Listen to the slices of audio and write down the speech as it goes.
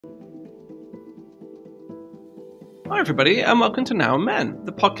Hi everybody, and welcome to Now Men,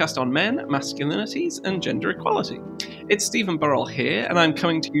 the podcast on men, masculinities, and gender equality. It's Stephen Burrell here, and I'm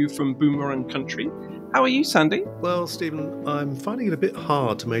coming to you from Boomerang Country. How are you, Sandy? Well, Stephen, I'm finding it a bit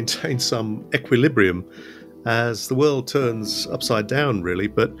hard to maintain some equilibrium as the world turns upside down, really.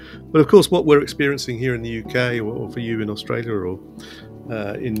 But of course, what we're experiencing here in the UK, or for you in Australia, or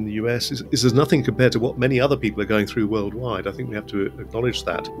in the US, is there's nothing compared to what many other people are going through worldwide. I think we have to acknowledge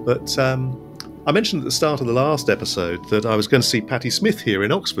that. But I mentioned at the start of the last episode that I was going to see Patti Smith here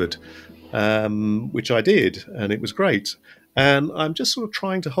in Oxford, which I did, and it was great. And I'm just sort of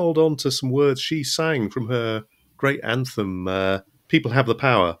trying to hold on to some words she sang from her great anthem, People Have the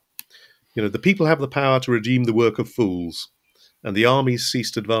Power. You know, the people have the power to redeem the work of fools, and the armies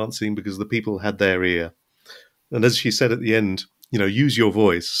ceased advancing because the people had their ear. And as she said at the end, you know, use your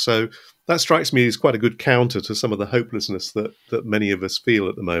voice. So that strikes me as quite a good counter to some of the hopelessness that many of us feel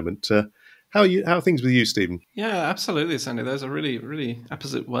at the moment. How are things with you, Stephen? Yeah, absolutely, Sandy. Those are really, really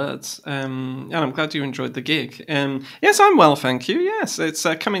apposite words. And I'm glad you enjoyed the gig. Yes, I'm well, thank you. Yes, it's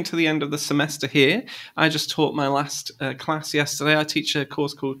coming to the end of the semester here. I just taught my last class yesterday. I teach a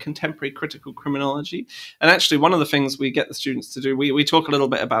course called Contemporary Critical Criminology. And actually, one of the things we get the students to do, we talk a little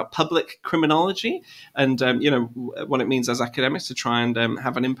bit about public criminology and, what it means as academics to try and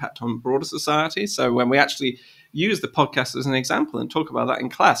have an impact on broader society. So when we actually use the podcast as an example and talk about that in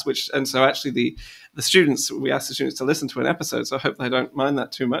class, so actually the students, we ask the students to listen to an episode, so I hope they don't mind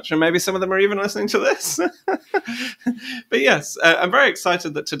that too much, and maybe some of them are even listening to this. But yes, I'm very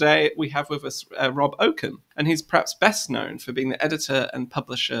excited that today we have with us Rob Okun, and he's perhaps best known for being the editor and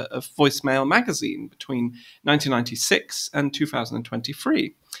publisher of Voicemail magazine between 1996 and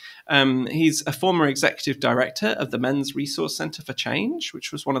 2023. He's a former executive director of the Men's Resource Centre for Change,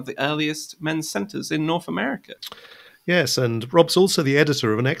 which was one of the earliest men's centres in North America. Yes, and Rob's also the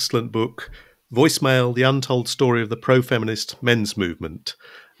editor of an excellent book, Voicemail, The Untold Story of the Pro-Feminist Men's Movement.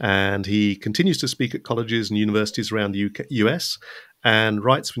 And he continues to speak at colleges and universities around the US and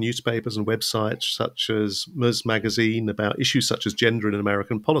writes for newspapers and websites such as Ms. Magazine about issues such as gender in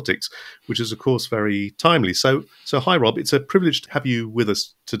American politics, which is, of course, very timely. So hi, Rob. It's a privilege to have you with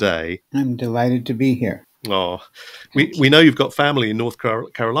us today. I'm delighted to be here. Oh, we know you've got family in North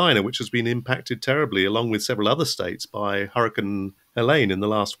Carolina, which has been impacted terribly, along with several other states, by Hurricane Helene in the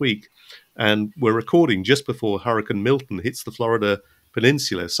last week. And we're recording just before Hurricane Milton hits the Florida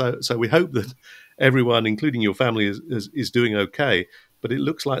Peninsula. So we hope that everyone, including your family, is doing okay. But it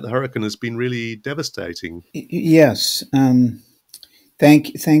looks like the hurricane has been really devastating. Yes.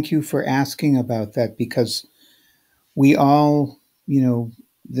 Thank you for asking about that, because we all,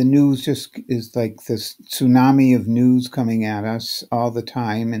 the news just is like this tsunami of news coming at us all the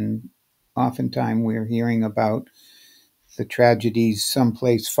time. And oftentimes we're hearing about the tragedies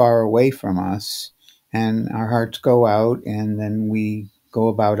someplace far away from us, and our hearts go out, and then we go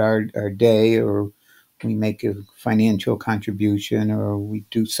about our day, or we make a financial contribution, or we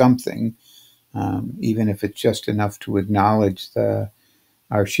do something, even if it's just enough to acknowledge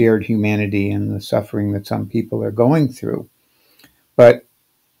our shared humanity and the suffering that some people are going through. But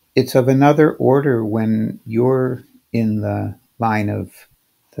it's of another order when you're in the line of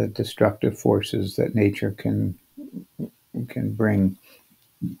the destructive forces that nature can bring.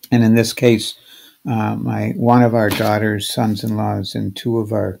 And in this case, one of our daughter's sons-in-laws and two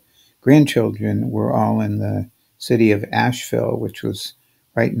of our grandchildren were all in the city of Asheville, which was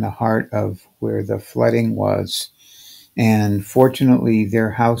right in the heart of where the flooding was. And fortunately,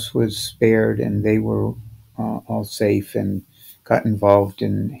 their house was spared, and they were all safe and got involved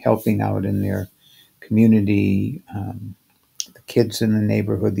in helping out in their community. The kids in the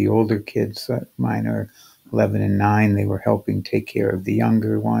neighborhood, the older kids, mine are 11 and 9, they were helping take care of the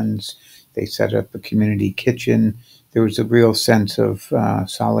younger ones. They set up a community kitchen. There was a real sense of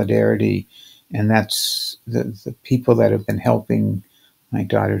solidarity, and that's the people that have been helping. My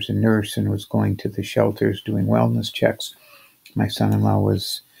daughter's a nurse and was going to the shelters doing wellness checks. My son-in-law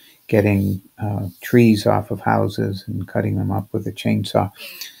was getting trees off of houses and cutting them up with a chainsaw.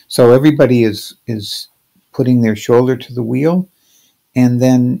 So everybody is putting their shoulder to the wheel, and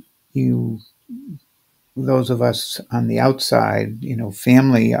then those of us on the outside,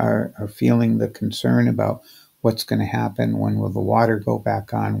 family are feeling the concern about what's going to happen. When will the water go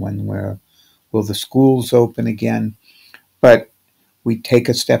back on? When will the schools open again? But we take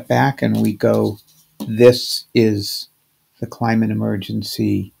a step back and we go, this is the climate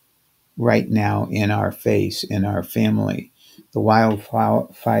emergency right now in our face, in our family. The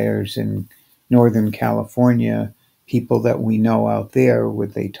wildfires in Northern California, people that we know out there,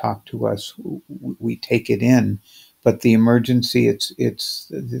 when they talk to us, we take it in. But the emergency,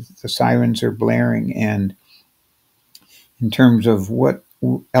 the sirens are blaring, and in terms of what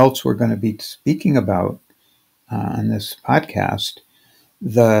else we're going to be speaking about on this podcast,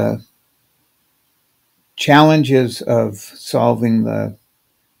 the challenges of solving the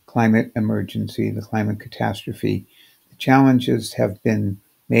climate emergency, the climate catastrophe, the challenges have been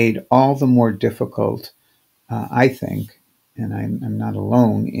made all the more difficult, I think, and I'm not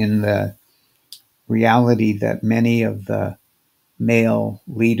alone in the reality that many of the male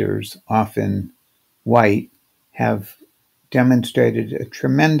leaders, often white, have demonstrated a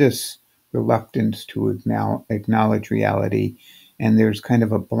tremendous reluctance to acknowledge reality, and there's kind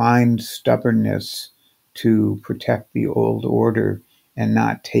of a blind stubbornness to protect the old order and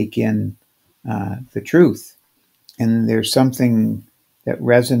not take in the truth. And there's something that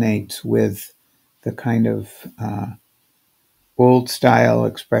resonates with the kind of old style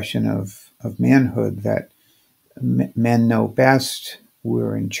expression of manhood that men know best,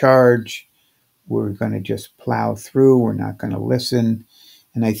 we're in charge, we're going to just plow through, we're not going to listen.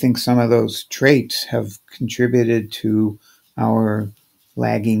 And I think some of those traits have contributed to our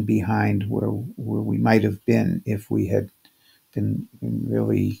lagging behind where we might have been if we had been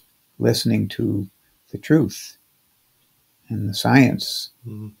really listening to the truth and the science.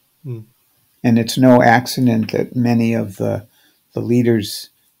 Mm-hmm. And it's no accident that many of the leaders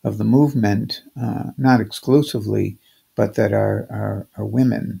of the movement, not exclusively, but that are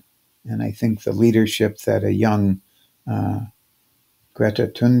women. And I think the leadership that a young Greta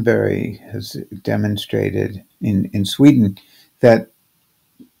Thunberg has demonstrated in Sweden, that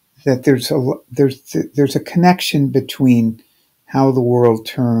there's a connection between how the world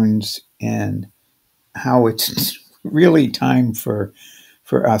turns and how it's really time for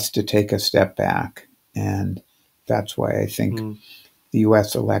us to take a step back. And that's why I think the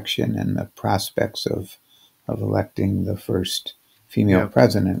U.S. election and the prospects of electing the first female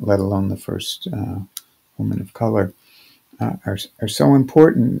president, let alone the first woman of color, are so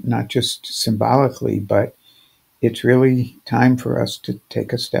important, not just symbolically, but it's really time for us to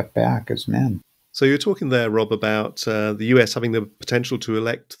take a step back as men. So you're talking there, Rob, about the US having the potential to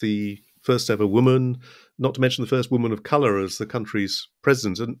elect the first ever woman, not to mention the first woman of color as the country's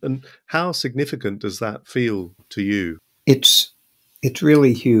president. And how significant does that feel to you? It's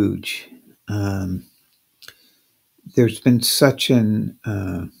really huge. There's been such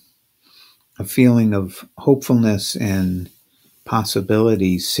a feeling of hopefulness and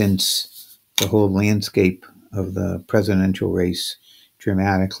possibility since the whole landscape of the presidential race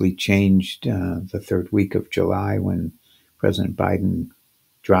dramatically changed the third week of July when President Biden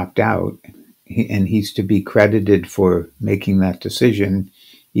dropped out. And he's to be credited for making that decision,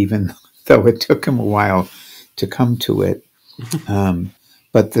 even though it took him a while to come to it.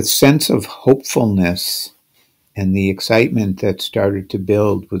 But the sense of hopefulness and the excitement that started to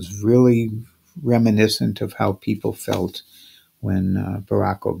build was really reminiscent of how people felt when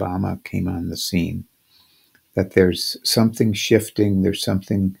Barack Obama came on the scene. That there's something shifting, there's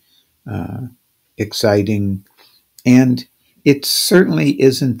something exciting, and it certainly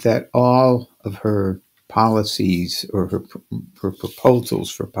isn't that all of her policies or her proposals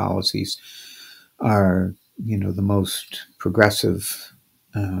for policies are, the most progressive.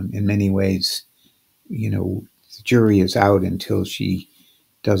 In many ways, the jury is out until she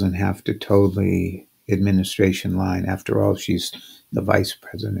doesn't have to toe the administration line. After all, she's the vice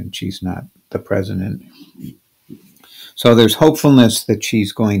president. She's not the president. So there's hopefulness that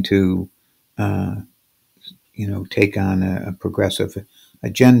she's going to, take on a progressive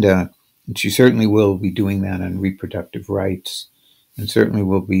agenda. And she certainly will be doing that on reproductive rights, and certainly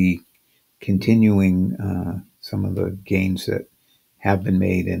will be continuing some of the gains that have been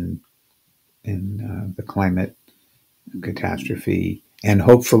made in the climate catastrophe. And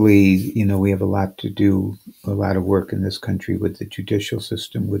hopefully, we have a lot to do, a lot of work in this country with the judicial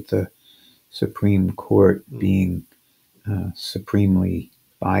system, with the Supreme Court being supremely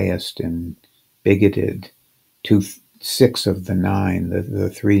biased and bigoted. 6 of the 9, the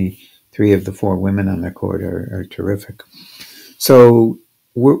three of the 4 women on the court are terrific. So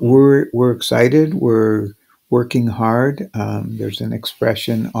we're excited. We're working hard. There's an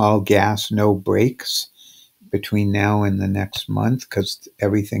expression, all gas, no brakes, between now and the next month, because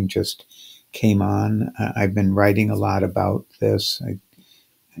everything just came on. I've been writing a lot about this.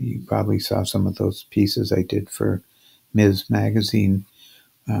 You probably saw some of those pieces I did for Ms. Magazine.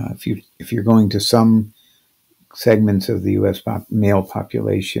 If you're going to some segments of the U.S. male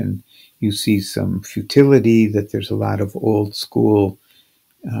population, you see some futility, that there's a lot of old school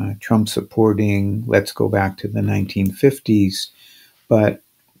Trump supporting, let's go back to the 1950s. But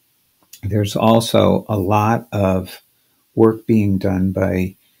there's also a lot of work being done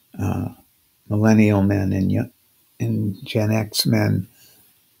by millennial men and Gen X men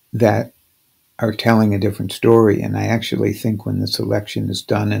that are telling a different story. And I actually think when this election is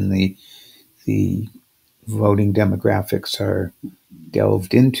done and the voting demographics are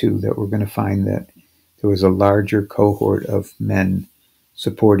delved into, that we're going to find that there was a larger cohort of men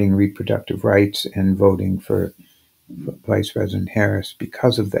supporting reproductive rights and voting for Vice President Harris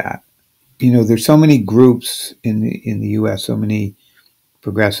because of that. There's so many groups in the U.S., so many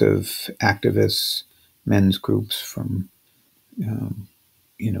progressive activists, men's groups from,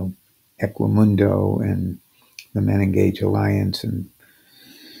 Equimundo and the Men Engage Alliance and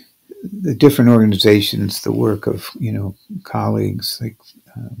the different organizations, the work of, colleagues like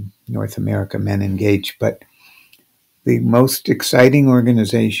North America Men Engage. But the most exciting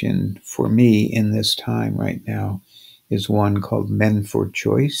organization for me in this time right now is one called Men for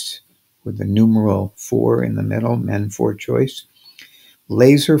Choice, with the numeral 4 in the middle, Men for Choice.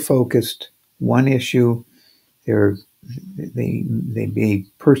 Laser focused, one issue. They may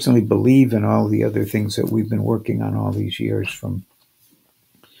personally believe in all the other things that we've been working on all these years, from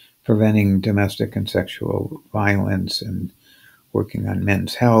preventing domestic and sexual violence and working on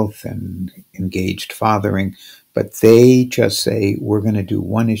men's health and engaged fathering. But they just say, we're going to do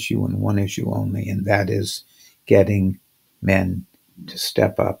one issue and one issue only, and that is getting men to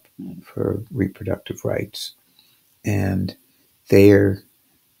step up for reproductive rights. And they're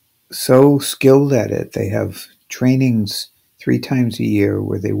so skilled at it. They have trainings 3 times a year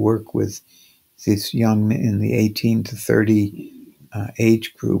where they work with these young men in the 18 to 30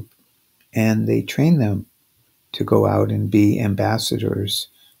 age group, and they train them to go out and be ambassadors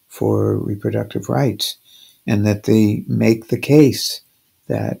for reproductive rights, and that they make the case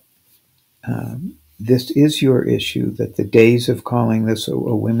that this is your issue, that the days of calling this a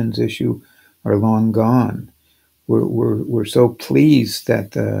women's issue are long gone. We're so pleased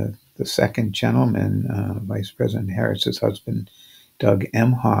that the second gentleman, Vice President Harris's husband, Doug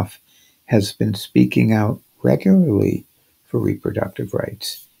Emhoff, has been speaking out regularly for reproductive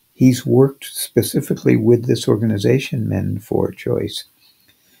rights. He's worked specifically with this organization, Men for Choice.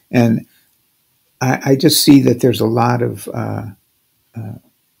 And I just see that there's a lot of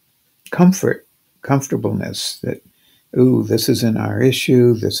comfortableness that, this isn't our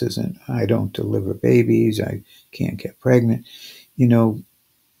issue. This isn't, I don't deliver babies. I can't get pregnant.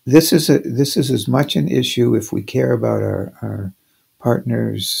 This is as much an issue, if we care about our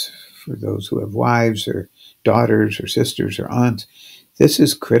partners, for those who have wives or daughters or sisters or aunts. This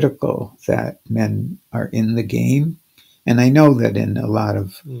is critical that men are in the game. And I know that in a lot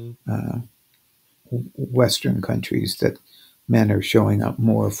of Western countries that men are showing up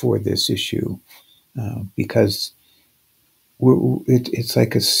more for this issue because it's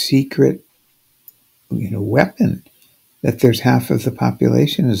like a secret, weapon, that there's half of the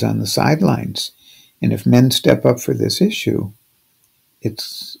population is on the sidelines. And if men step up for this issue,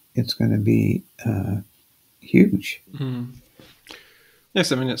 it's going to be huge. Mm.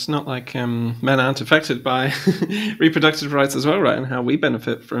 Yes, I mean, it's not like men aren't affected by reproductive rights as well, right? And how we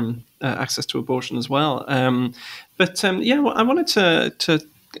benefit from access to abortion as well. Well, I wanted to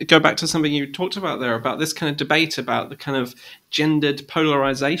go back to something you talked about there, about this kind of debate about the kind of gendered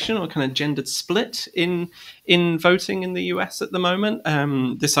polarization or kind of gendered split in voting in the US at the moment.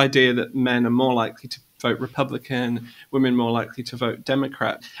 This idea that men are more likely to vote Republican, women more likely to vote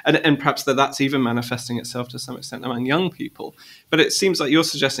Democrat, and perhaps that's even manifesting itself to some extent among young people. But it seems like you're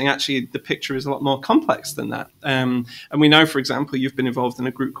suggesting actually the picture is a lot more complex than that. And we know, for example, you've been involved in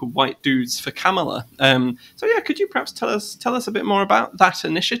a group called White Dudes for Kamala. Could you perhaps tell us a bit more about that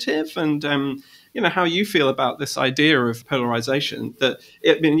initiative and how you feel about this idea of polarization?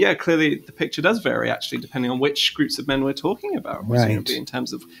 Clearly the picture does vary, actually, depending on which groups of men we're talking about, right, in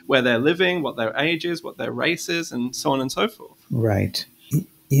terms of where they're living, what their age is, what their race is, and so on and so forth. Right.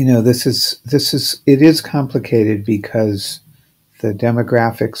 This is complicated because the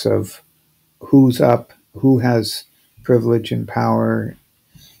demographics of who's up, who has privilege and power.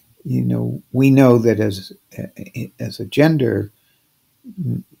 We know that as a gender,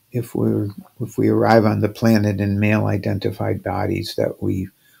 if we arrive on the planet in male-identified bodies, that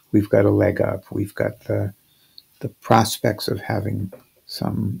we've got a leg up. We've got the prospects of having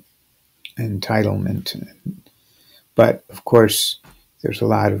some entitlement. But of course, there's a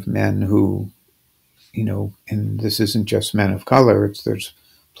lot of men who, and this isn't just men of color. There's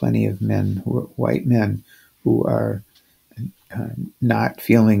plenty of men, white men, who are not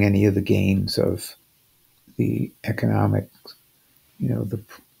feeling any of the gains of the economic, the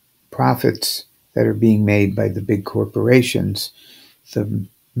profits that are being made by the big corporations. The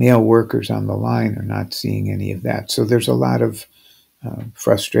male workers on the line are not seeing any of that. So there's a lot of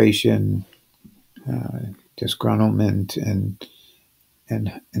frustration, disgruntlement and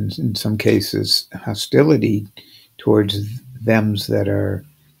in some cases hostility towards thems that are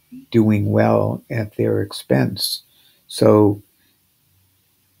doing well at their expense. So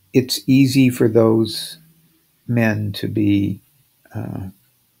it's easy for those men to be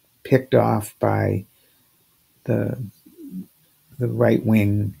picked off by the right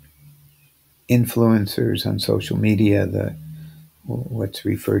wing influencers on social media, the what's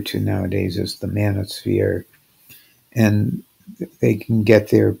referred to nowadays as the manosphere, and they can get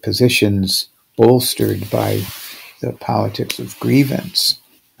their positions bolstered by the politics of grievance.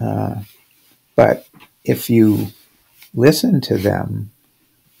 But if you listen to them,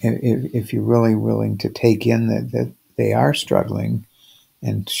 if you're really willing to take in that they are struggling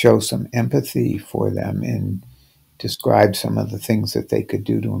and show some empathy for them and describe some of the things that they could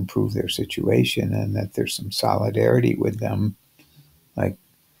do to improve their situation, and that there's some solidarity with them, like,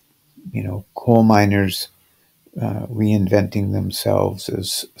 coal miners reinventing themselves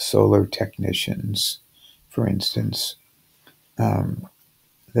as solar technicians, for instance.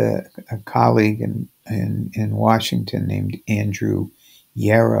 A colleague in Washington named Andrew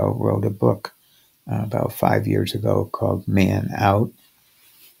Yarrow wrote a book about 5 years ago called Man Out,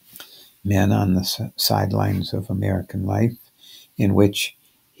 Men on the Sidelines of American Life, in which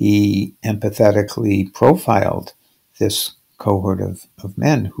he empathetically profiled this cohort of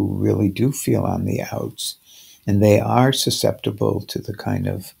men who really do feel on the outs, and they are susceptible to the kind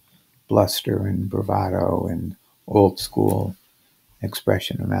of bluster and bravado and old school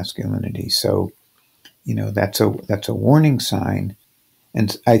expression of masculinity. So, that's a warning sign,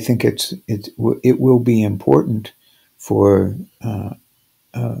 and I think it will be important for an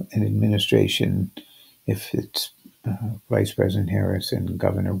administration, if it's Vice President Harris and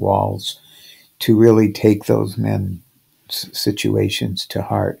Governor Walz, to really take those men's situations to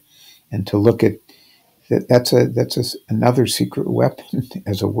heart and to look at that. That's another secret weapon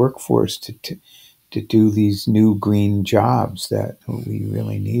as a workforce to do these new green jobs that we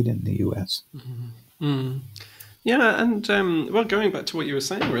really need in the U.S. Mm-hmm. Mm. Yeah, and well, going back to what you were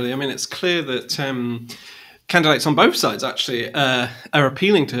saying, really, I mean, it's clear that candidates on both sides actually are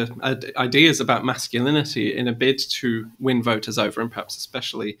appealing to ideas about masculinity in a bid to win voters over, and perhaps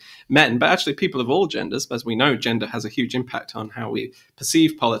especially men, but actually people of all genders. As we know, gender has a huge impact on how we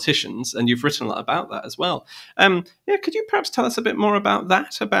perceive politicians, and you've written a lot about that as well. Could you perhaps tell us a bit more about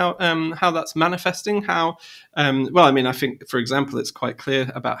that, about how that's manifesting? How, well, I mean, I think, for example, it's quite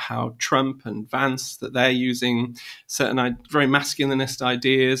clear about how Trump and Vance, that they're using certain very masculinist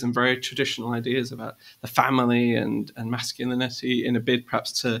ideas and very traditional ideas about the family and masculinity in a bid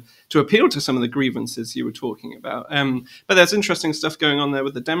perhaps to appeal to some of the grievances you were talking about. But there's interesting stuff going on there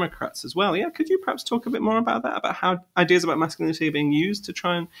with the Democrats as well. Yeah, could you perhaps talk a bit more about that, about how ideas about masculinity are being used to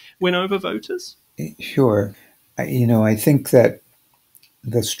try and win over voters? Sure. I think that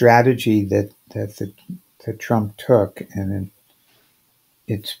the strategy that Trump took, and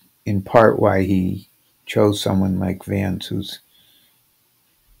it's in part why he chose someone like Vance, who's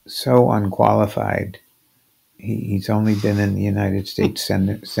so unqualified. He's only been in the United States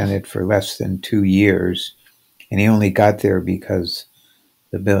Senate for less than 2 years, and he only got there because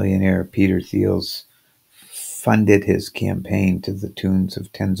the billionaire Peter Thiel's funded his campaign to the tunes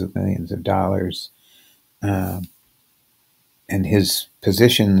of tens of millions of dollars. And his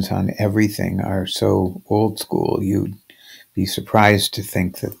positions on everything are so old school. You'd be surprised to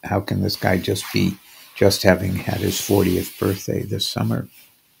think that how can this guy just having had his 40th birthday this summer.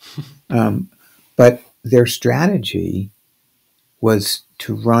 But their strategy was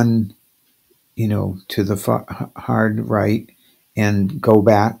to run, to the hard right and go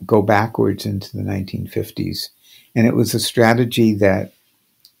backwards into the 1950s. And it was a strategy that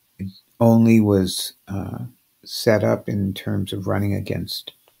only was set up in terms of running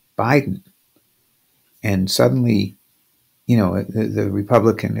against Biden. And suddenly, the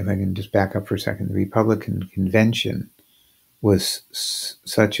Republican, if I can just back up for a second, the Republican convention was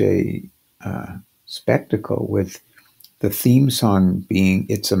such a spectacle, with the theme song being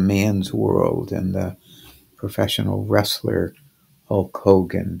 "It's a Man's World" and the professional wrestler Hulk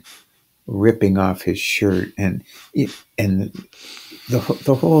Hogan ripping off his shirt, and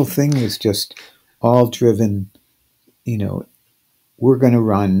the whole thing is just all driven. We're going to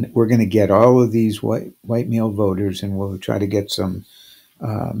run. We're going to get all of these white male voters, and we'll try to get some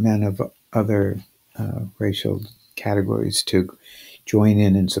men of other racial categories to join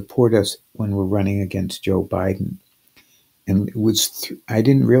in and support us when we're running against Joe Biden. And it was I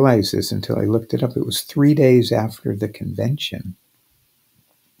didn't realize this until I looked it up. It was 3 days after the convention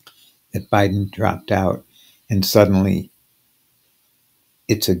that Biden dropped out, and suddenly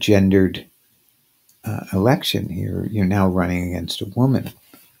it's a gendered election here, you're now running against a woman.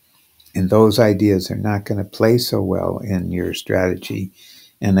 And those ideas are not going to play so well in your strategy.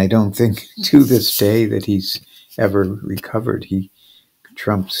 And I don't think to this day that he's ever recovered.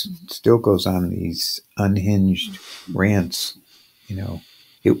 Trump still goes on these unhinged rants.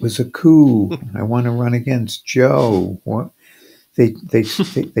 It was a coup. I want to run against Joe. What? They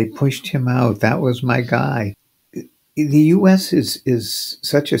pushed him out. That was my guy. The U.S. is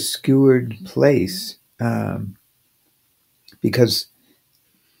such a skewered place because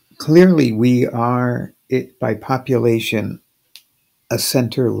clearly we are, by population, a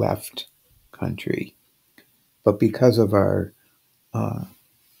center-left country, but because of our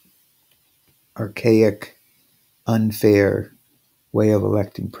archaic, unfair way of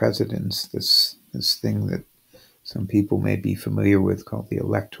electing presidents, this thing that some people may be familiar with called the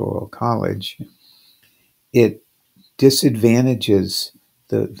Electoral College, it disadvantages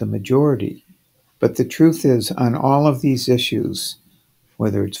the majority. But the truth is, on all of these issues,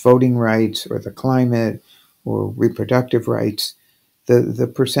 whether it's voting rights or the climate or reproductive rights,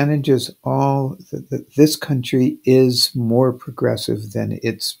 the percentages this country is more progressive than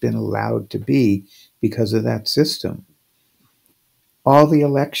it's been allowed to be because of that system. All the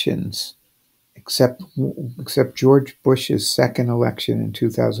elections, except George Bush's second election in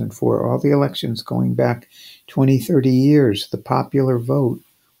 2004, all the elections going back 20, 30 years, the popular vote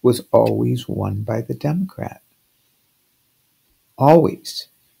was always won by the Democrat. Always.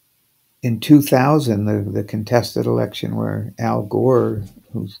 In 2000, the contested election where Al Gore,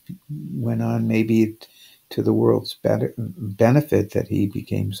 who went on maybe to the world's benefit that he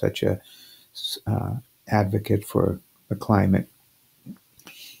became such a advocate for the climate,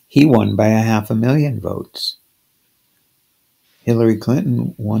 he won by 500,000 votes. Hillary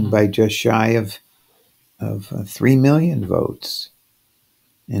Clinton won by just shy of 3 million votes.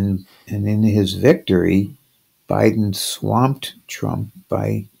 And in his victory, Biden swamped Trump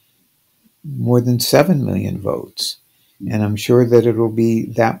by more than 7 million votes. And I'm sure that it'll be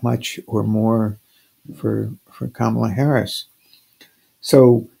that much or more for Kamala Harris.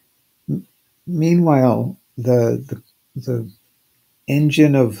 So meanwhile, the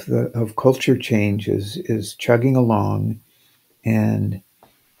engine of culture change is chugging along, and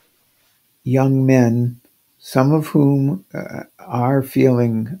young men, some of whom are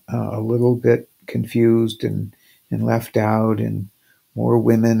feeling a little bit confused and left out, and more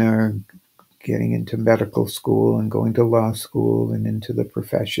women are getting into medical school and going to law school and into the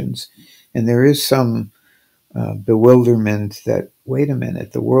professions. And there is some bewilderment that, wait a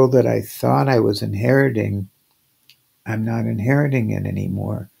minute, the world that I thought I was inheriting, I'm not inheriting it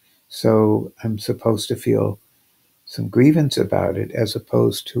anymore. So I'm supposed to feel some grievance about it, as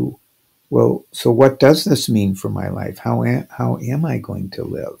opposed to, well, so what does this mean for my life? How am I going to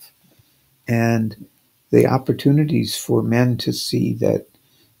live? And the opportunities for men to see that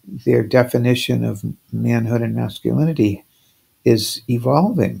their definition of manhood and masculinity is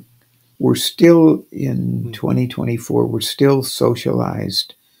evolving. We're still in 2024, we're still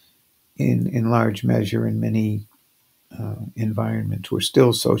socialized in large measure in many environments. We're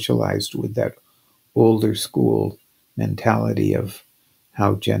still socialized with that older school mentality of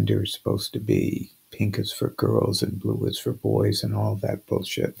how gender is supposed to be. Pink is for girls and blue is for boys and all that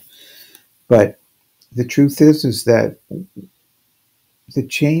bullshit. But the truth is that the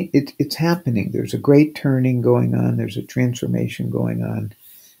change, it's happening. There's a great turning going on. There's a transformation going on.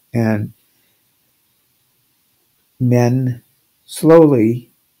 And men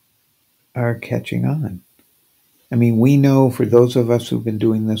slowly are catching on. I mean, we know, for those of us who've been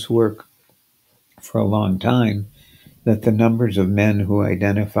doing this work for a long time, that the numbers of men who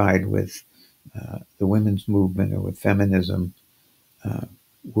identified with the women's movement or with feminism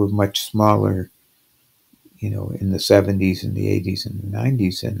were much smaller, in the 70s and the 80s and the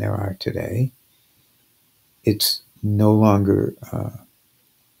 90s than there are today. It's no longer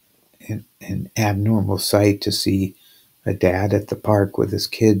an abnormal sight to see a dad at the park with his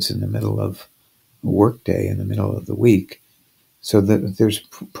kids in the middle of a work day, in the middle of the week. So there's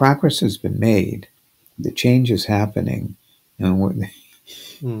progress has been made. The change is happening.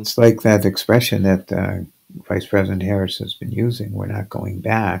 It's like that expression that Vice President Harris has been using, we're not going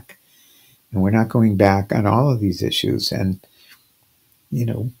back. And we're not going back on all of these issues. And,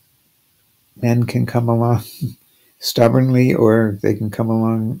 men can come along stubbornly, or they can come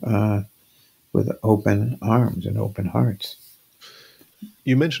along with open arms and open hearts.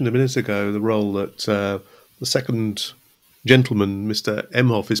 You mentioned a minute ago the role that the second gentleman, Mr.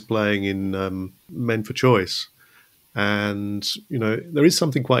 Emhoff, is playing in Men for Choice. And, there is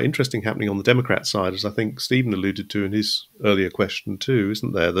something quite interesting happening on the Democrat side, as I think Stephen alluded to in his earlier question too,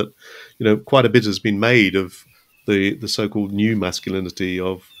 isn't there? That, quite a bit has been made of the so-called new masculinity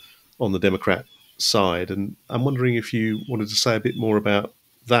on the Democrat side. And I'm wondering if you wanted to say a bit more about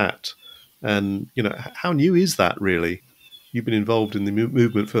that. And, how new is that really? You've been involved in the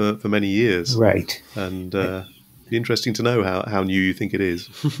movement for many years. Right. And it'd be interesting to know how new you think it is.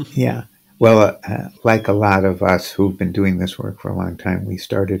 Yeah. Well, like a lot of us who've been doing this work for a long time, we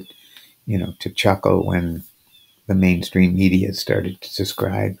started, to chuckle when the mainstream media started to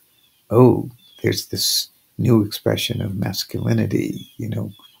describe, oh, there's this new expression of masculinity.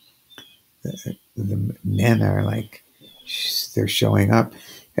 The men are like, they're showing up.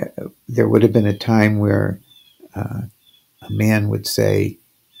 There would have been a time where a man would say,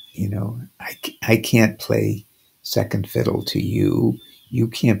 I can't play second fiddle to you. You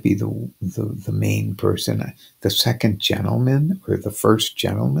can't be the main person, the second gentleman or the first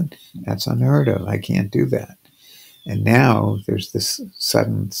gentleman. That's unheard of. I can't do that. And now there's this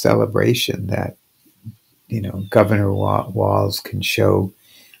sudden celebration that, Governor Walz can show,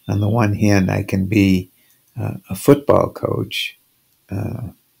 on the one hand, I can be a football coach.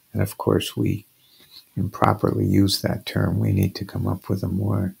 And of course, we improperly use that term. We need to come up with a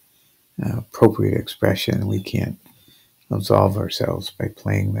more appropriate expression. We can't absolve ourselves by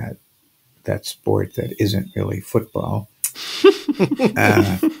playing that sport that isn't really football.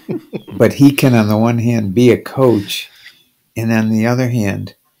 But he can, on the one hand, be a coach, and on the other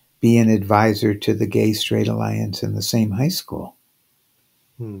hand, be an advisor to the Gay Straight Alliance in the same high school.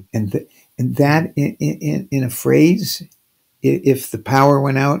 And that, in a phrase, if the power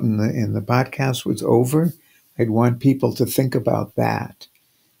went out and the podcast was over, I'd want people to think about that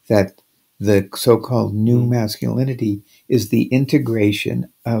the so-called new masculinity is the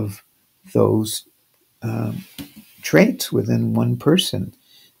integration of those traits within one person,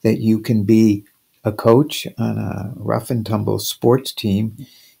 that you can be a coach on a rough and tumble sports team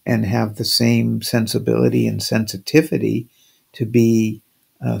and have the same sensibility and sensitivity to be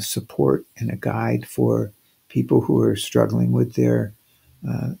a support and a guide for people who are struggling with their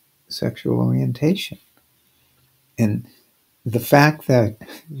sexual orientation. And the fact that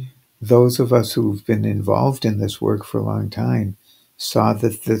those of us who've been involved in this work for a long time saw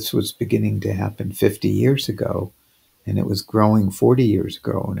that this was beginning to happen 50 years ago, and it was growing 40 years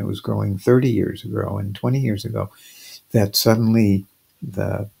ago, and it was growing 30 years ago and 20 years ago, that suddenly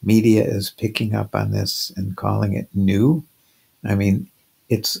the media is picking up on this and calling it new. I mean,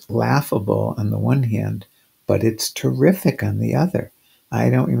 it's laughable on the one hand, but it's terrific on the other.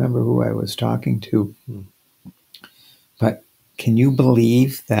 I don't remember who I was talking to, but can you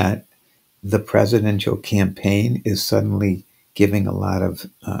believe that the presidential campaign is suddenly giving a lot of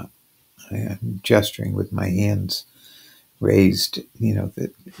gesturing with my hands raised,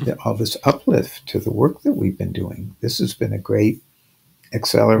 all this uplift to the work that we've been doing. This has been a great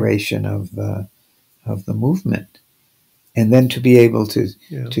acceleration of the movement. And then to be able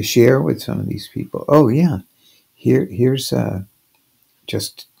to share with some of these people, oh yeah, here's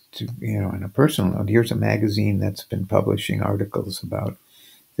just to, on a personal note, here's a magazine that's been publishing articles about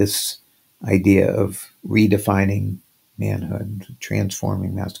this idea of redefining manhood,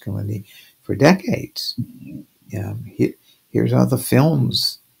 transforming masculinity for decades. Here's all the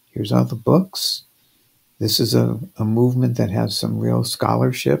films, here's all the books. This is a movement that has some real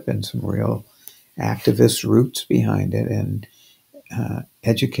scholarship and some real activist roots behind it, and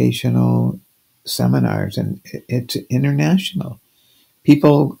educational seminars, and it's international.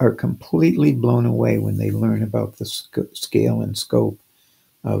 People are completely blown away when they learn about the scale and scope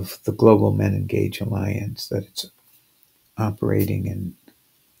of the Global Men Engage Alliance, that it's operating in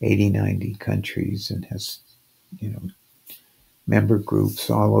 80, 90 countries and has, member groups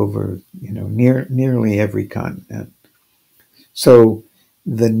all over, nearly every continent. So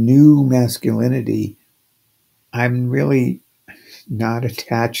the new masculinity, I'm really not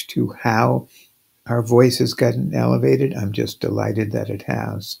attached to how our voice has gotten elevated. I'm just delighted that it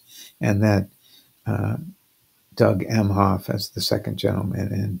has, and that Doug Emhoff as the second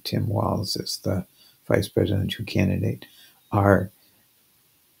gentleman and Tim Walz as the vice presidential candidate are,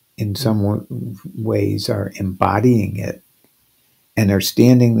 in some ways, are embodying it and are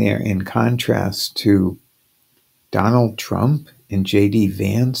standing there in contrast to Donald Trump and J.D.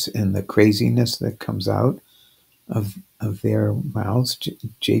 Vance and the craziness that comes out of their mouths.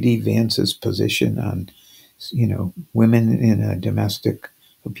 J.D. Vance's position on, women in a domestic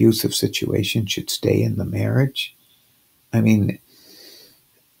abusive situation should stay in the marriage. I mean,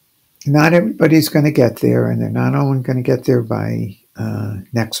 not everybody's going to get there, and they're not all going to get there by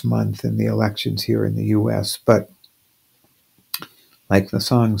next month in the elections here in the U.S., but like the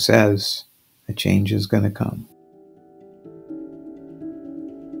song says, a change is going to come.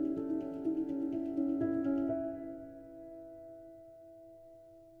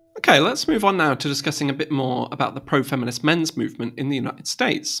 Okay, let's move on now to discussing a bit more about the pro-feminist men's movement in the United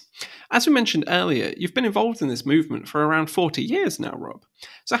States. As we mentioned earlier, you've been involved in this movement for around 40 years now, Rob.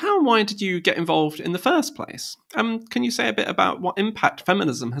 So how and why did you get involved in the first place? Can you say a bit about what impact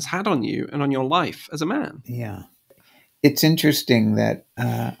feminism has had on you and on your life as a man? Yeah. It's interesting that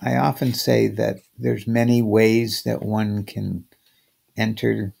I often say that there's many ways that one can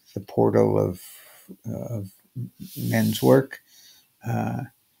enter the portal of men's work.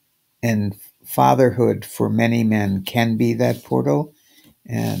 And fatherhood for many men can be that portal,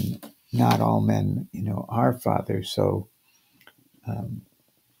 and not all men, are fathers. So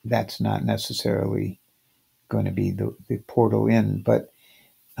that's not necessarily going to be the portal in. But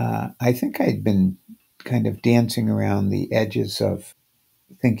I think I'd been kind of dancing around the edges of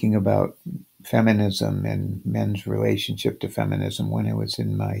thinking about feminism and men's relationship to feminism when I was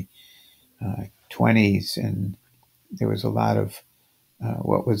in my 20s, and there was a lot of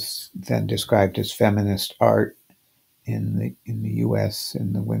what was then described as feminist art in the U.S.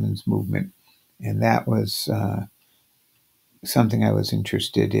 in the women's movement, and that was something I was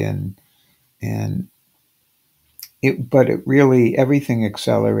interested in, and but it really everything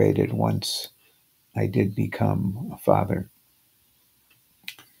accelerated once I did become a father,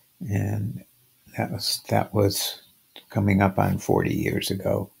 and that was coming up on 40 years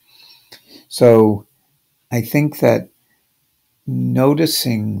ago. So I think that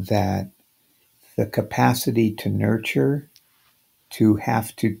noticing that the capacity to nurture, to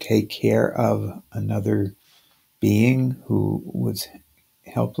have to take care of another being who was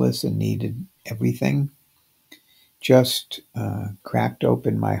helpless and needed everything, just cracked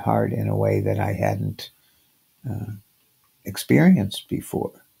open my heart in a way that I hadn't experienced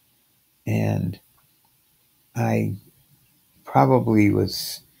before. And I probably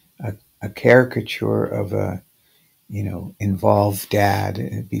was a caricature of a, involved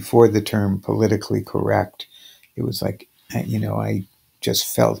dad before the term politically correct. It was like, I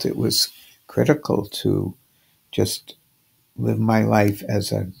just felt it was critical to just live my life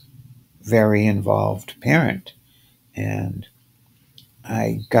as a very involved parent. And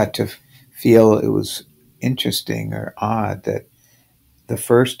I got to feel it was interesting or odd that the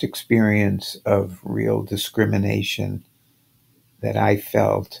first experience of real discrimination that I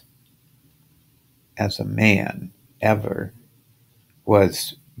felt as a man ever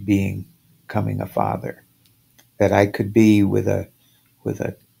was becoming a father. That I could be with a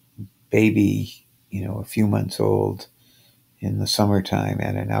baby, a few months old in the summertime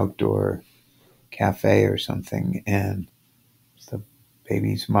at an outdoor cafe or something, and the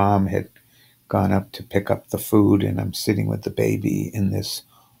baby's mom had gone up to pick up the food, and I'm sitting with the baby, and this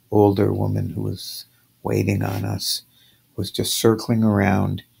older woman who was waiting on us was just circling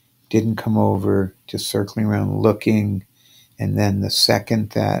around, didn't come over, just circling around looking. And then the second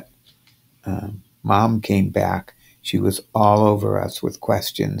that mom came back, she was all over us with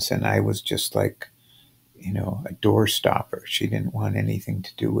questions, and I was just like, a door stopper. She didn't want anything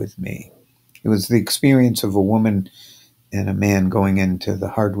to do with me. It was the experience of a woman and a man going into the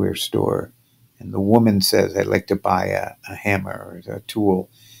hardware store, and the woman says, I'd like to buy a hammer or a tool,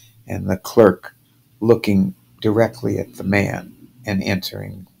 and the clerk looking directly at the man and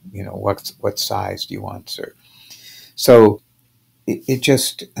answering, what size do you want, sir? So it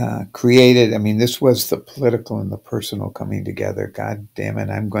just created, this was the political and the personal coming together. God damn it,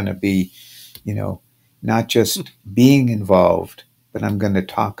 I'm going to be, not just being involved, but I'm going to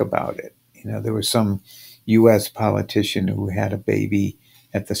talk about it. There was some U.S. politician who had a baby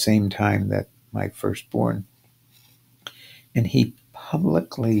at the same time that my firstborn, and he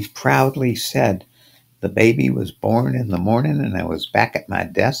publicly, proudly said, the baby was born in the morning and I was back at my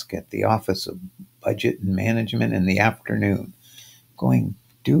desk at the Office of Budget and Management in the afternoon. Going,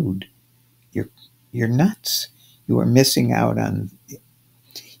 dude, you're nuts. You are missing out on,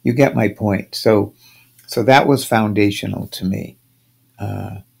 you get my point. So that was foundational to me,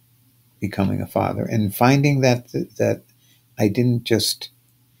 becoming a father and finding that I didn't just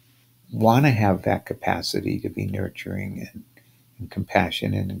want to have that capacity to be nurturing and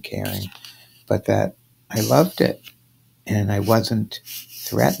compassionate and caring, but that I loved it, and I wasn't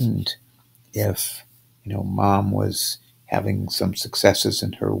threatened if, mom was having some successes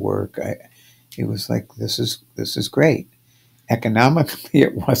in her work. It was like, this is great. Economically,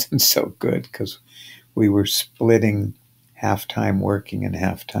 it wasn't so good because we were splitting half-time working and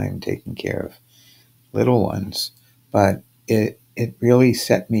half-time taking care of little ones. But it really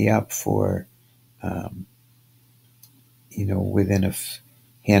set me up for within a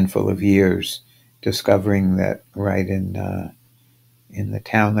handful of years, discovering that right in the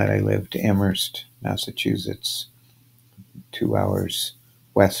town that I lived, Amherst, Massachusetts, 2 hours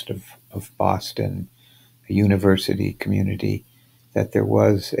west of Boston, a university community, that there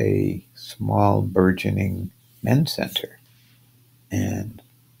was a small burgeoning men's center. And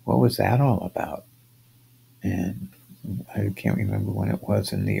what was that all about? And I can't remember when it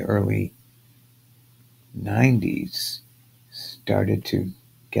was, in the early 90s, started to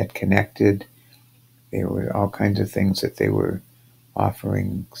get connected. There were all kinds of things that they were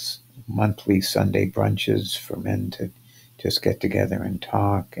offering, monthly Sunday brunches for men to just get together and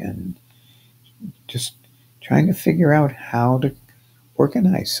talk, and just trying to figure out how to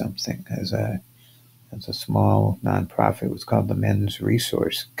organize something as a small nonprofit. It was called the Men's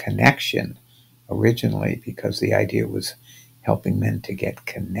Resource Connection originally, because the idea was helping men to get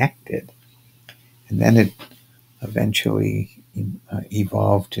connected. And then it eventually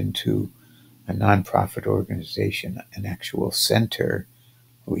evolved into a nonprofit organization, an actual center.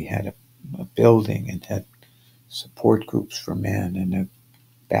 We had a building and had support groups for men, and a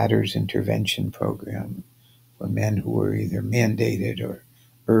batters intervention program for men who were either mandated or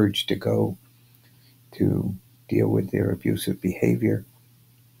urged to go to deal with their abusive behavior,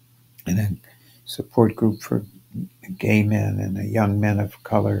 and a support group for gay men, and a young men of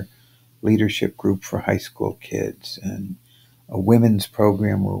color leadership group for high school kids, and a women's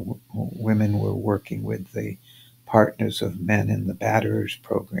program where women were working with the partners of men in the batterers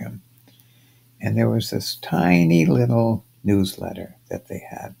program. And there was this tiny little newsletter that they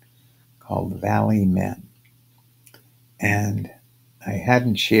had called Valley Men. And I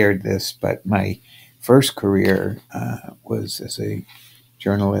hadn't shared this, but my first career was as a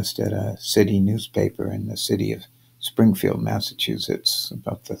journalist at a city newspaper in the city of Springfield, Massachusetts,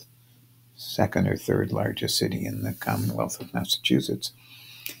 about the second or third largest city in the Commonwealth of Massachusetts.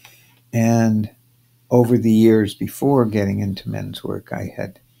 And over the years before getting into men's work, I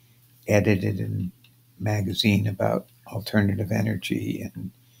had edited a magazine about alternative energy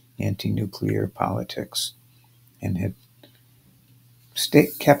and anti-nuclear politics, and had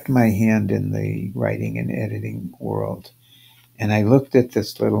kept my hand in the writing and editing world. And I looked at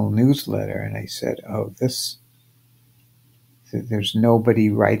this little newsletter and I said, oh, there's nobody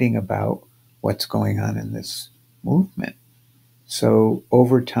writing about what's going on in this movement. So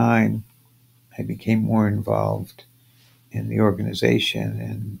over time, I became more involved in the organization,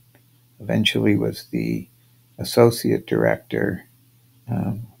 and eventually was the associate director.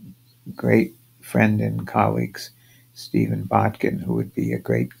 Great friend and colleagues, Stephen Botkin, who would be a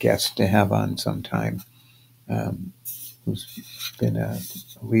great guest to have on sometime, who's been a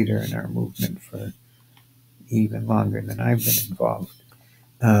leader in our movement for even longer than I've been involved.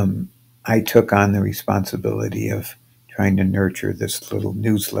 I took on the responsibility of trying to nurture this little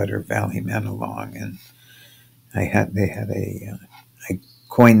newsletter, Valley Men, along, and I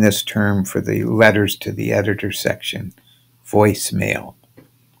coined this term for the letters to the editor section, voicemail,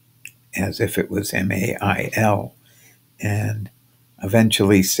 as if it was MAIL, and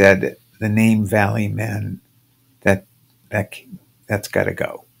eventually said the name Valley Men, that's got to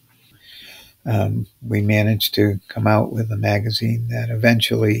go. We managed to come out with a magazine that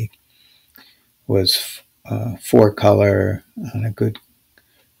eventually was 4-color on a good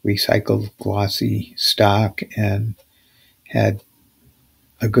recycled glossy stock, and had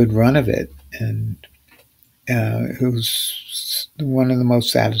a good run of it. And it was one of the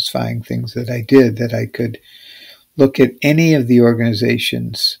most satisfying things that I did, that I could look at any of the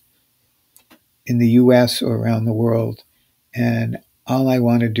organizations in the US or around the world, and all I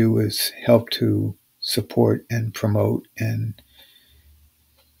want to do is help to support and promote and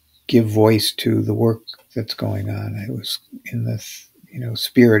give voice to the work that's going on. I was in the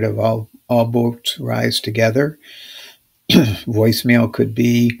spirit of all boats rise together. Voicemail could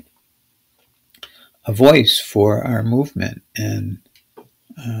be a voice for our movement. And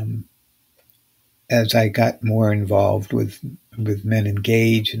as I got more involved with Men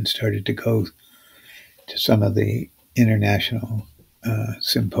Engage and started to go to some of the international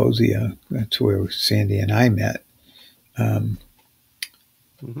symposia, that's where Sandy and I met,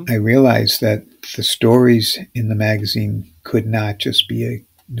 I realized that the stories in the magazine could not just be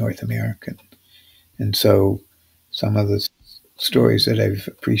North American. And so some of the stories that I've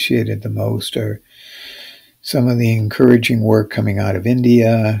appreciated the most are some of the encouraging work coming out of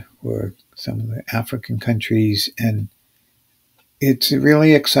India or some of the African countries. And it's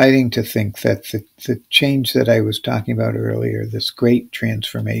really exciting to think that the change that I was talking about earlier, this great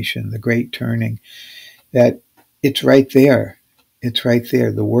transformation, the great turning, that it's right there. It's right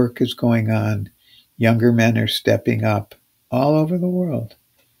there. The work is going on. Younger men are stepping up. all over the world.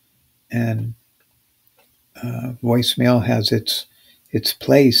 And voicemail has its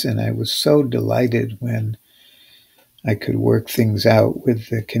place, and I was so delighted when I could work things out with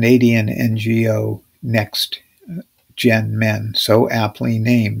the Canadian NGO Next Gen Men, so aptly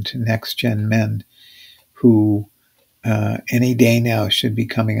named Next Gen Men, who any day now should be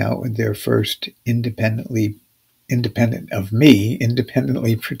coming out with their first independently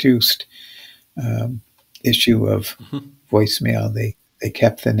produced issue of voicemail. They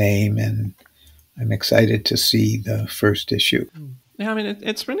kept the name, and I'm excited to see the first issue. Yeah, I mean,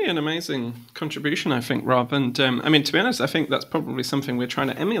 it's really an amazing contribution, I think, Rob. And I mean, to be honest, I think that's probably something we're trying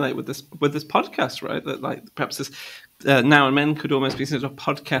to emulate with this podcast, right? That like perhaps this Now and Men could almost be sort of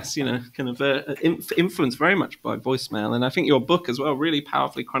podcast, kind of influenced very much by voicemail. And I think your book as well really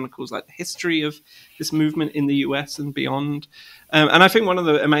powerfully chronicles like the history of this movement in the US and beyond. And I think one of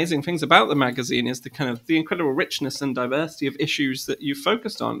the amazing things about the magazine is the incredible richness and diversity of issues that you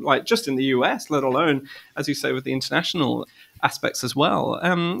focused on, like just in the US, let alone, as you say, with the international aspects as well.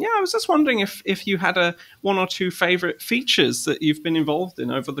 I was just wondering if you had one or two favorite features that you've been involved in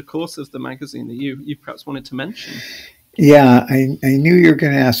over the course of the magazine that you perhaps wanted to mention. Yeah, I knew you were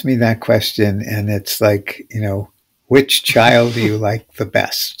going to ask me that question, and it's like, which child do you like the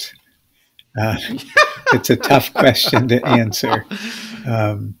best? It's a tough question to answer.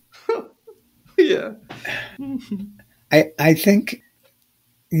 Yeah. I think,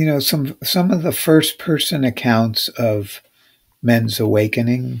 some of the first person accounts of men's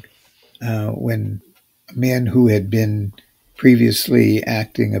awakening, when a man who had been previously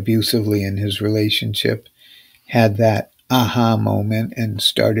acting abusively in his relationship had that aha moment and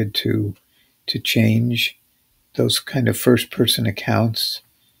started to change, those kind of first person accounts.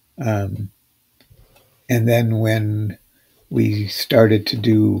 And then when we started to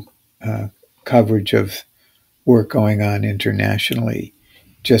do coverage of work going on internationally,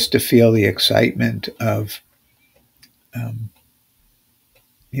 just to feel the excitement of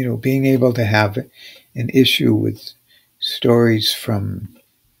being able to have an issue with stories from,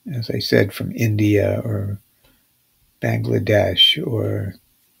 as I said, from India or Bangladesh or,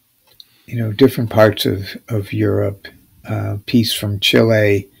 different parts of Europe, piece from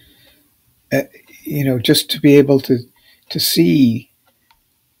Chile, just to be able to see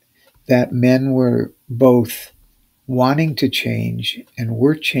that men were both wanting to change and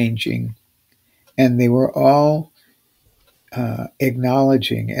were changing, and they were all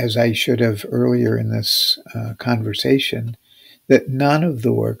acknowledging, as I should have earlier in this conversation, that none of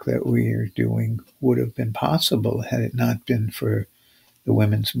the work that we are doing would have been possible had it not been for the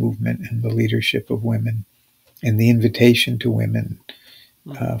women's movement and the leadership of women and the invitation to women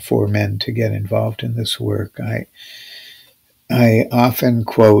for men to get involved in this work. I often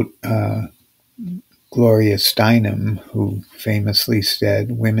quote Gloria Steinem, who famously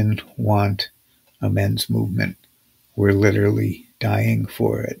said, "Women want a men's movement. We're literally dying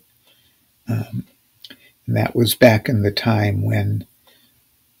for it." And that was back in the time when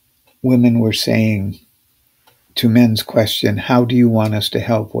women were saying to men's question, "How do you want us to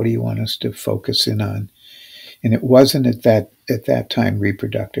help? What do you want us to focus in on?" And it wasn't at that time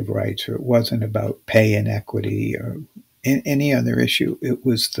reproductive rights, or it wasn't about pay inequity or any other issue. It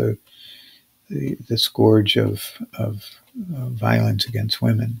was the scourge of violence against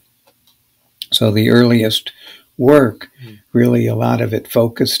women. So the earliest work, really a lot of it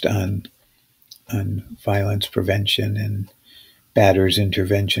focused on violence prevention and batters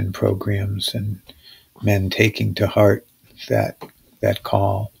intervention programs, and men taking to heart that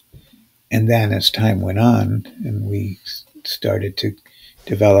call. And then as time went on and we started to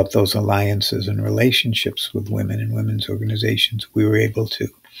develop those alliances and relationships with women and women's organizations, we were able to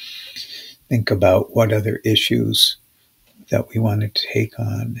think about what other issues that we wanted to take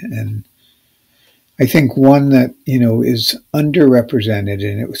on. And I think one that, is underrepresented,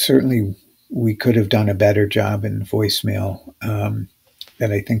 and it was certainly, we could have done a better job in voicemail,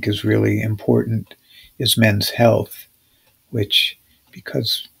 that I think is really important, is men's health, which,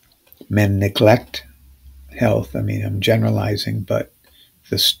 because men neglect health, I mean, I'm generalizing, but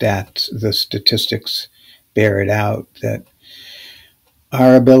the statistics bear it out, that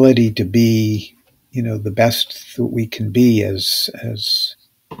our ability to be, the best that we can be as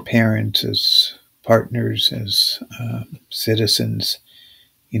parents, as partners, as citizens,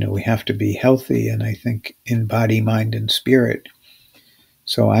 we have to be healthy, and I think in body, mind, and spirit.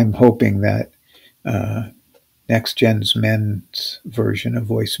 So I'm hoping that Next Gen's men's version of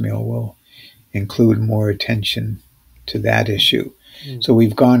voicemail will include more attention to that issue. So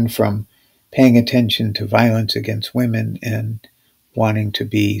we've gone from paying attention to violence against women and wanting to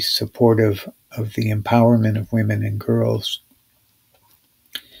be supportive the empowerment of women and girls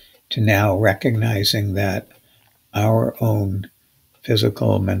to now recognizing that our own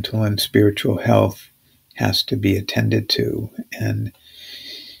physical, mental, and spiritual health has to be attended to. And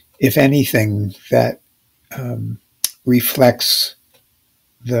if anything, that reflects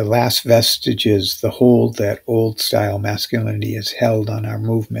the last vestiges, the hold that old style masculinity has held on our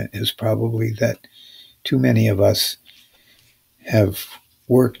movement, is probably that too many of us have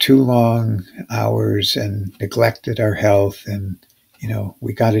worked too long hours and neglected our health, and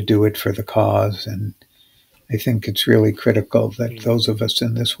we got to do it for the cause. And I think it's really critical that those of us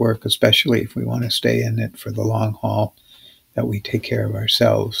in this work, especially if we want to stay in it for the long haul, that we take care of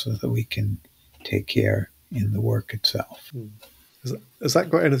ourselves so that we can take care in the work itself. Has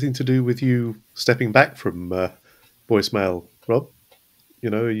that got anything to do with you stepping back from voicemail, Rob?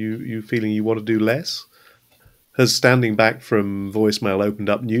 Are you feeling you want to do less? Has standing back from voicemail opened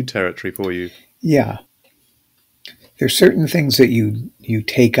up new territory for you? Yeah. There's certain things that you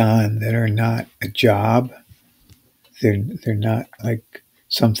take on that are not a job. They're not like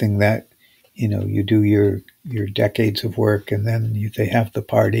something that you do your decades of work and then they have the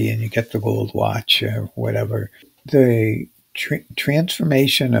party and you get the gold watch or whatever. The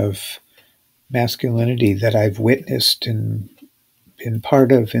transformation of masculinity that I've witnessed and been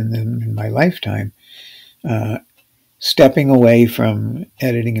part of in my lifetime, stepping away from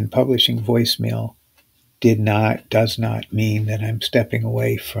editing and publishing voicemail does not mean that I'm stepping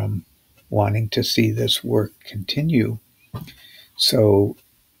away from wanting to see this work continue. So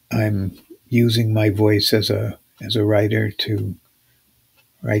I'm using my voice as a writer to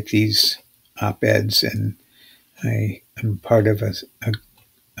write these op-eds, and I am part of a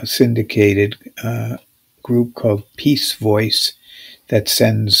syndicated group called Peace Voice that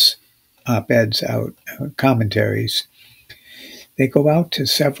sends op-eds out, commentaries. They go out to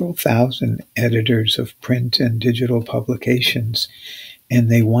several thousand editors of print and digital publications, and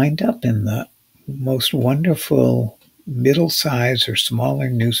they wind up in the most wonderful middle-sized or smaller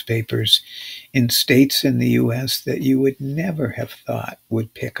newspapers in states in the U.S. that you would never have thought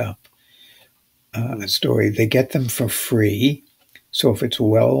would pick up a story. They get them for free. So if it's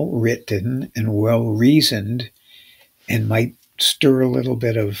well written and well reasoned and might stir a little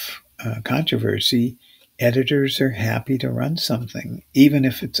bit of controversy, editors are happy to run something, even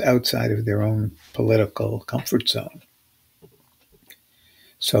if it's outside of their own political comfort zone.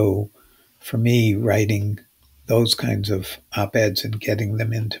 So for me, writing those kinds of op-eds and getting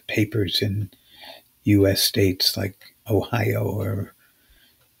them into papers in U.S. states like Ohio or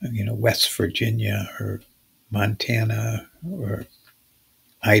West Virginia or Montana or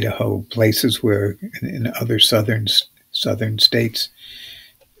Idaho, places where in other southern states,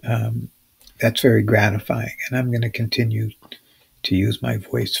 that's very gratifying. And I'm going to continue to use my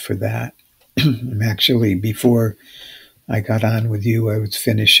voice for that. I'm actually, before I got on with you, I was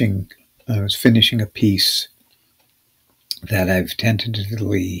finishing a piece that I've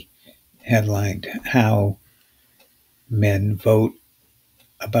tentatively headlined, How Men Vote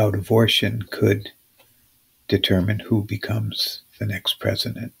About Abortion Could Determine Who Becomes the Next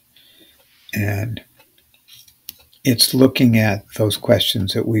President. And it's looking at those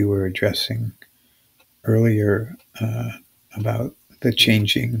questions that we were addressing earlier about the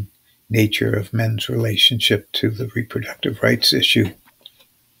changing nature of men's relationship to the reproductive rights issue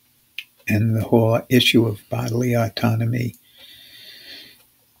and the whole issue of bodily autonomy.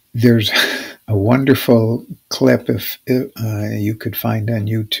 There's a wonderful clip, if you could find on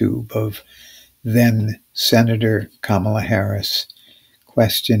YouTube, of then Senator Kamala Harris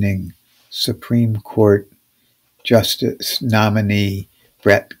questioning Supreme Court Justice nominee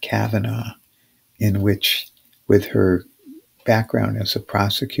Brett Kavanaugh, in which, with her background as a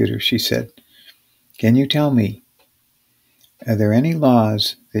prosecutor, she said, "Can you tell me, are there any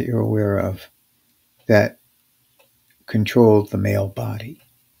laws that you're aware of that control the male body?"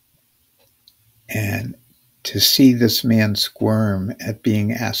 And to see this man squirm at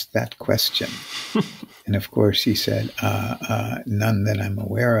being asked that question. And of course he said, none that I'm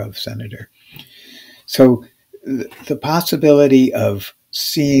aware of, Senator. So the possibility of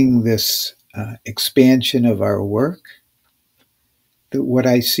seeing this expansion of our work, what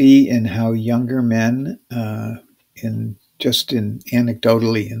I see in how younger men, anecdotally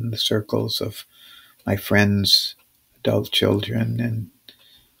in the circles of my friends, adult children, and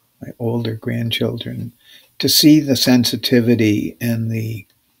my older grandchildren, to see the sensitivity and the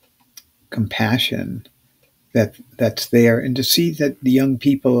compassion that's there, and to see that the young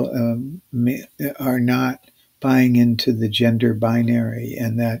people are not buying into the gender binary,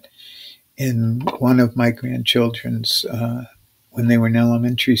 and that in one of my grandchildren's, when they were in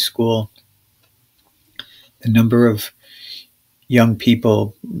elementary school, the number of young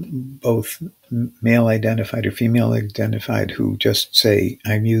people, both male identified or female identified, who just say,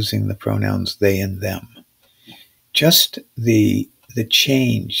 I'm using the pronouns they and them. Just the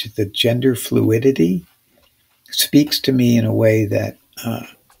change, the gender fluidity speaks to me in a way that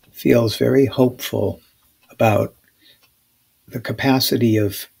feels very hopeful about the capacity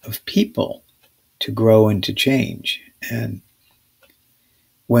of people to grow and to change. And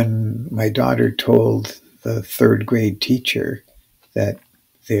when my daughter told the third grade teacher that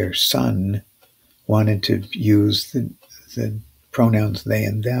their son wanted to use the pronouns they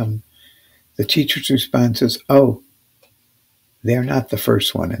and them, the teacher's response is, oh, they're not the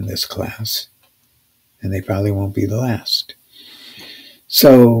first one in this class, and they probably won't be the last.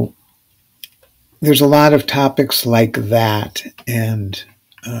 So there's a lot of topics like that, and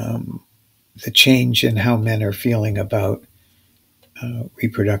the change in how men are feeling about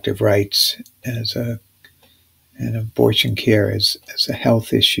reproductive rights and abortion care as a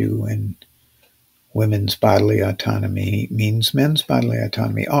health issue, and women's bodily autonomy means men's bodily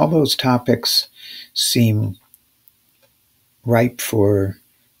autonomy. All those topics seem ripe for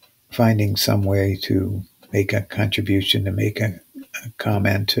finding some way to make a contribution, to make a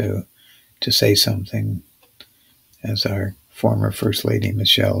comment, to say something. As our former First Lady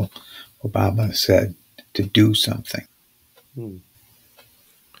Michelle Obama said, to do something.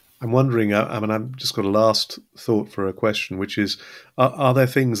 I'm wondering, I've just got a last thought for a question, which is, are there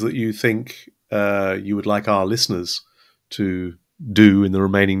things that you think you would like our listeners to do in the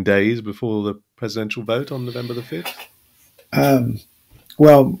remaining days before the presidential vote on November the 5th?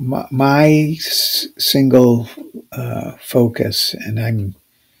 Well, my single focus, and I'm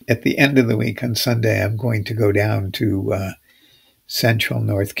at the end of the week on Sunday, I'm going to go down to central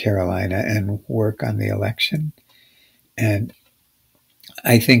North Carolina and work on the election. And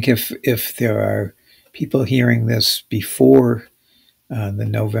I think if there are people hearing this before the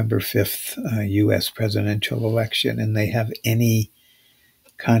November 5th U.S. presidential election, and they have any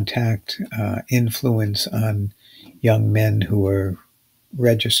contact, influence on young men who are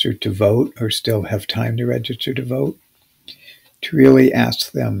registered to vote or still have time to register to vote, to really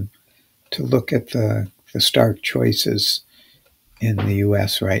ask them to look at the stark choices in the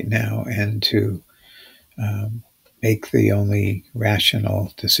U.S. right now, and to make the only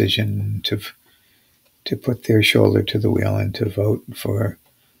rational decision to put their shoulder to the wheel and to vote for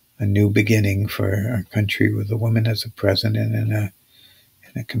a new beginning for our country, with a woman as a president and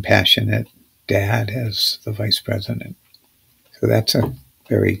a compassionate dad as the vice president. So that's a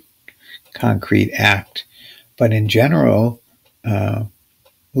very concrete act. But in general,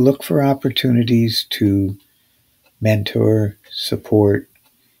 look for opportunities to mentor, support,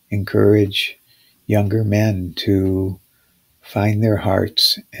 encourage younger men to find their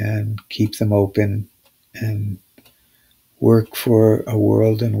hearts and keep them open, and work for a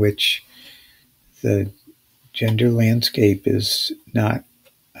world in which the gender landscape is not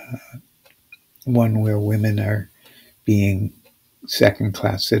one where women are being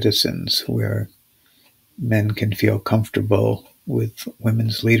second-class citizens, where men can feel comfortable with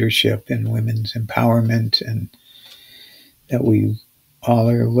women's leadership and women's empowerment, and that we all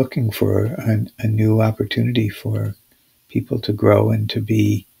are looking for a new opportunity for people to grow and to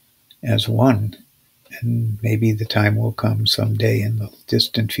be as one. And maybe the time will come someday in the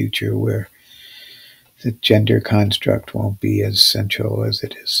distant future where the gender construct won't be as central as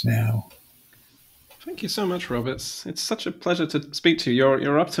it is now. Thank you so much, Rob. It's such a pleasure to speak to you.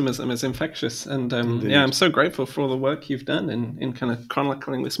 Your optimism is infectious, and I'm so grateful for all the work you've done in kind of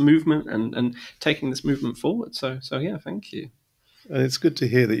chronicling this movement and taking this movement forward. So yeah, thank you. And it's good to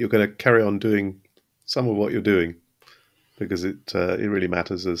hear that you're going to carry on doing some of what you're doing, because it really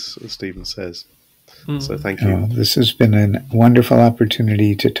matters, as Stephen says. So thank you. This has been a wonderful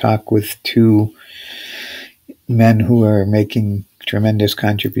opportunity to talk with two men who are making tremendous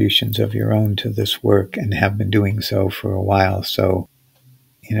contributions of your own to this work and have been doing so for a while. So,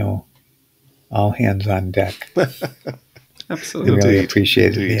 all hands on deck. Absolutely. We really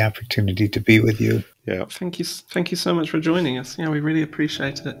appreciated the opportunity to be with you. Yeah. Thank you so much for joining us. Yeah, we really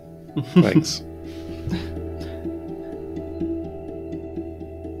appreciate it. Thanks.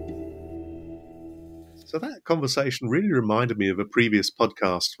 So that conversation really reminded me of a previous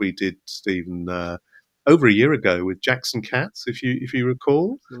podcast we did, Stephen, over a year ago with Jackson Katz, if you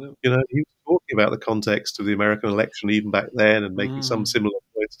recall. Absolutely. He was talking about the context of the American election even back then and making some similar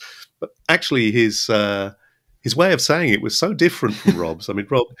points. But actually his way of saying it was so different from Rob's. I mean,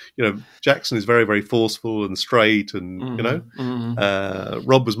 Rob, Jackson is very, very forceful and straight, and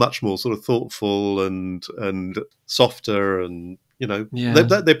Rob was much more sort of thoughtful and softer, and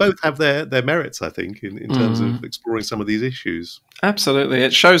They both have their merits, I think, in terms of exploring some of these issues. Absolutely.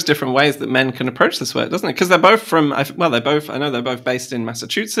 It shows different ways that men can approach this work, doesn't it? Because they're both I know they're both based in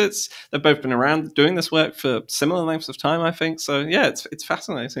Massachusetts. They've both been around doing this work for similar lengths of time, I think. So, yeah, it's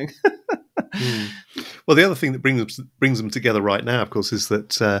fascinating. Well, the other thing that brings them together right now, of course, is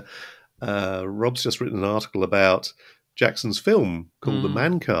that Rob's just written an article about Jackson's film called The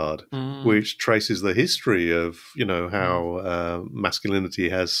Man Card, which traces the history of, how masculinity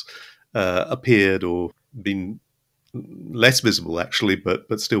has appeared or been less visible, actually,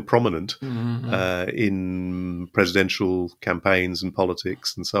 but still prominent in presidential campaigns and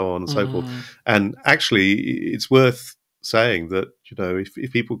politics and so on and so forth. And actually, it's worth saying that,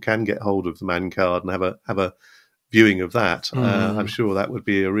 if people can get hold of The Man Card and have a viewing of that, I'm sure that would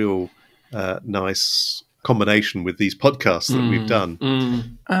be a real nice combination with these podcasts that we've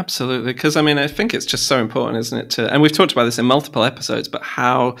done. Absolutely. Because, I think it's just so important, isn't it? And we've talked about this in multiple episodes, but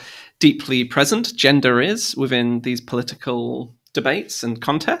how deeply present gender is within these political debates and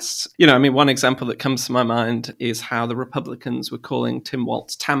contests. One example that comes to my mind is how the Republicans were calling Tim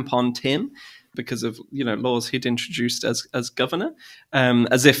Walz Tampon Tim, because of laws he'd introduced as governor,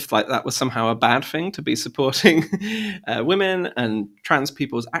 as if that was somehow a bad thing to be supporting women and trans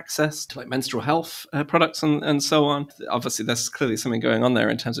people's access to menstrual health products and so on. Obviously, there's clearly something going on there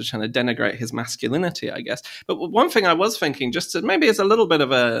in terms of trying to denigrate his masculinity, I guess. But one thing I was thinking, just to, maybe as a little bit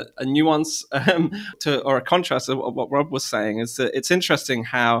of a nuance or a contrast of what Rob was saying, is that it's interesting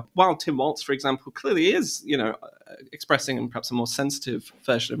how, while Tim Walz, for example, clearly is expressing perhaps a more sensitive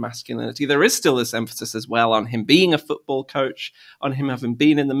version of masculinity, there is still this emphasis as well on him being a football coach, on him having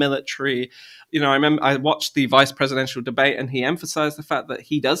been in the military. I remember I watched the vice presidential debate and he emphasized the fact that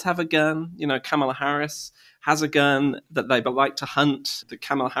he does have a gun. Kamala Harris has a gun, that they like to hunt. That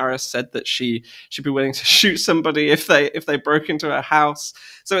Kamala Harris said that she should be willing to shoot somebody if they broke into her house.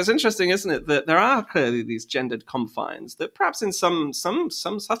 So it's interesting, isn't it, that there are clearly these gendered confines that perhaps in some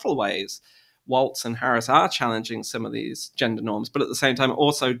subtle ways Walz and Harris are challenging some of these gender norms, but at the same time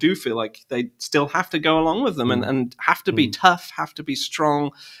also do feel like they still have to go along with them and have to be tough, have to be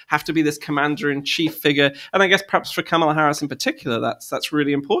strong, have to be this commander-in-chief figure. And I guess perhaps for Kamala Harris in particular, that's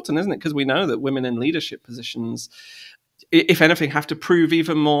really important, isn't it? Because we know that women in leadership positions, if anything, have to prove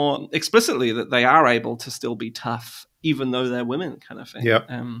even more explicitly that they are able to still be tough, even though they're women, kind of thing.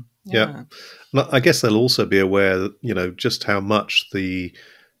 Yeah. I guess they'll also be aware that, just how much the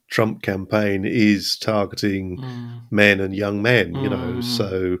Trump campaign is targeting men and young men,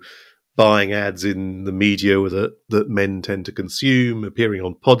 so buying ads in the media that men tend to consume, appearing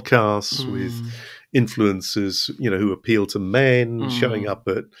on podcasts with influencers, who appeal to men, showing up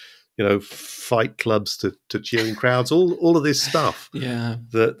at, fight clubs to cheering crowds, all of this stuff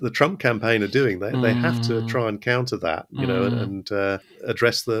that the Trump campaign are doing. They have to try and counter that, and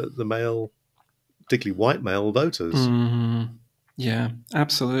address the male, particularly white male voters. Yeah,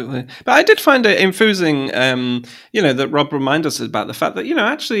 absolutely. But I did find it enthusing, that Rob reminded us about the fact that,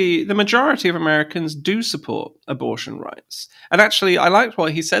 actually the majority of Americans do support abortion rights. And actually, I liked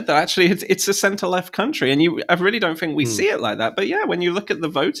what he said, that actually it's a centre-left country. And I really don't think we see it like that. But yeah, when you look at the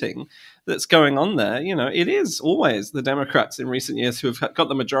voting that's going on there, it is always the Democrats in recent years who have got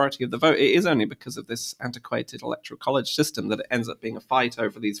the majority of the vote. It is only because of this antiquated electoral college system that it ends up being a fight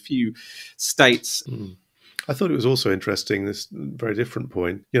over these few states. I thought it was also interesting, this very different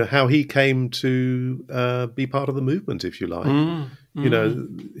point, how he came to be part of the movement, if you like.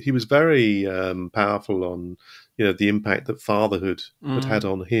 He was very powerful on, the impact that fatherhood had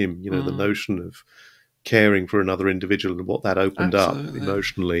on him, the notion of caring for another individual and what that opened up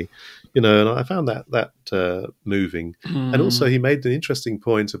emotionally, and I found that moving. And also he made an interesting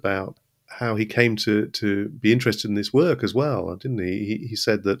point about how he came to be interested in this work as well, didn't he? He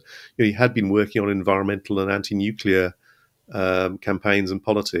said that he had been working on environmental and anti-nuclear campaigns and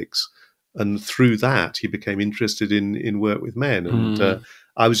politics, and through that he became interested in work with men. And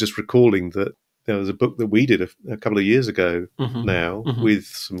I was just recalling that there was a book that we did a couple of years ago now with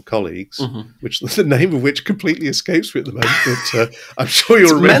some colleagues, which the name of which completely escapes me at the moment, but I'm sure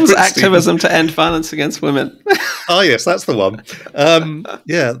you'll remember. Men's Activism to End Violence Against Women. Oh, yes, that's the one.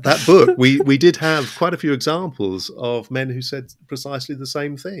 That book, we did have quite a few examples of men who said precisely the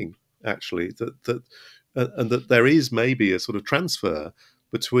same thing, actually, and that there is maybe a sort of transfer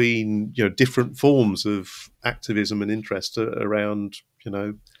between, different forms of activism and interest around,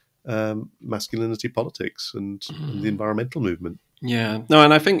 masculinity politics and the environmental movement. Yeah, no,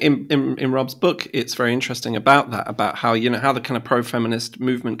 and I think in Rob's book, it's very interesting about that, about how, how the kind of pro-feminist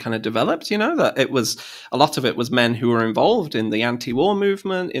movement kind of developed, that it was, a lot of it was men who were involved in the anti-war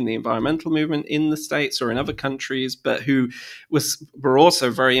movement, in the environmental movement in the States or in other countries, but who were also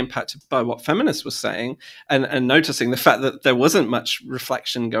very impacted by what feminists were saying, and noticing the fact that there wasn't much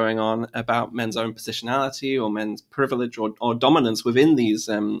reflection going on about men's own positionality or men's privilege or dominance within these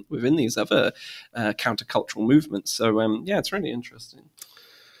other countercultural movements. So yeah, it's really interesting.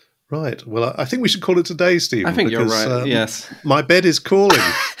 Right. Well, I think we should call it today, Stephen. I think you're right. Yes. My bed is calling,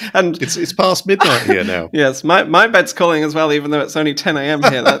 and it's past midnight here now. Yes, my bed's calling as well, even though it's only 10 a.m.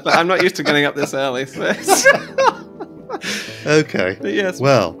 here. But I'm not used to getting up this early. So. Okay. But yes.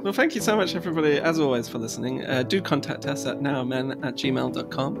 Well, thank you so much, everybody, as always, for listening. Do contact us at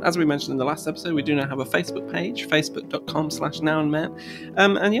nowandmen@gmail.com. As we mentioned in the last episode, we do now have a Facebook page, facebook.com/nowandmen.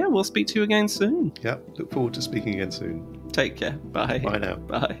 And yeah, we'll speak to you again soon. Yeah. Look forward to speaking again soon. Take care. Bye. Bye now.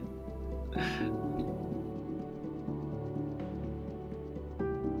 Bye.